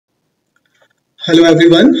Hello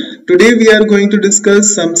everyone. Today we are going to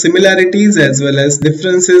discuss some similarities as well as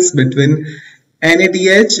differences between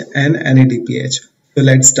NADH and NADPH. So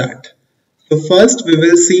let's start. So first we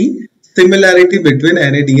will see similarity between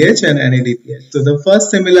NADH and NADPH. So the first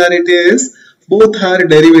similarity is both are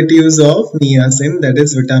derivatives of niacin, that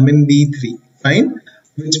is vitamin B3, fine,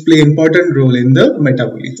 which play important role in the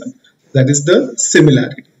metabolism. That is the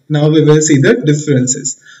similarity. Now we will see the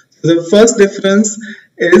differences. So the first difference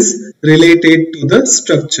is related to the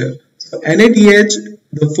structure. So NADH,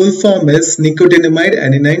 the full form is nicotinamide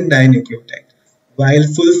adenine dinucleotide, while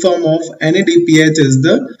full form of NADPH is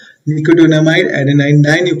the nicotinamide adenine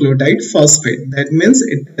dinucleotide phosphate. That means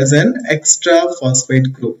it has an extra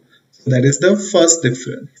phosphate group. So that is the first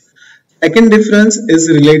difference. Second difference is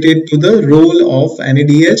related to the role of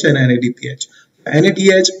NADH and NADPH.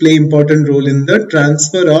 NADH play important role in the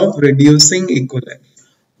transfer of reducing equivalent,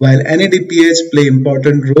 while NADPH play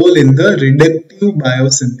important role in the reductive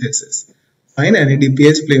biosynthesis. Fine,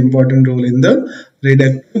 NADPH play important role in the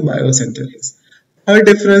reductive biosynthesis. Third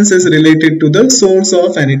difference is related to the source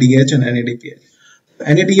of NADH and NADPH.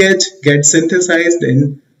 NADH gets synthesized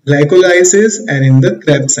in glycolysis and in the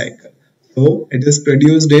Krebs cycle. So it is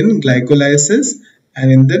produced in glycolysis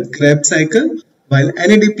and in the Krebs cycle, while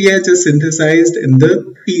NADPH is synthesized in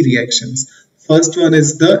the three reactions. First one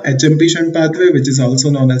is the HMP shunt pathway, which is also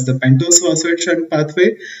known as the pentose phosphate shunt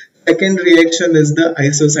pathway. Second reaction is the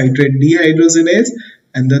isocitrate dehydrogenase,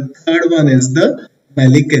 and the third one is the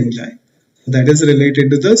Mellic enzyme. That is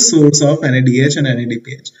related to the source of NADH and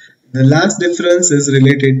NADPH. The last difference is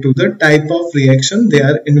related to the type of reaction they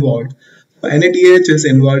are involved. NADH is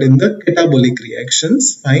involved in the catabolic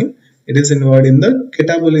reactions, fine. It is involved in the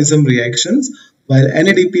catabolism reactions, while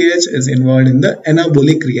NADPH is involved in the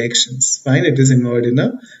anabolic reactions, fine. It is involved in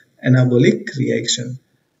a anabolic reaction.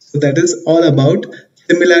 So that is all about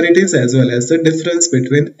similarities as well as the difference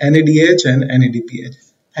between NADH and NADPH.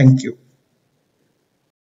 Thank you.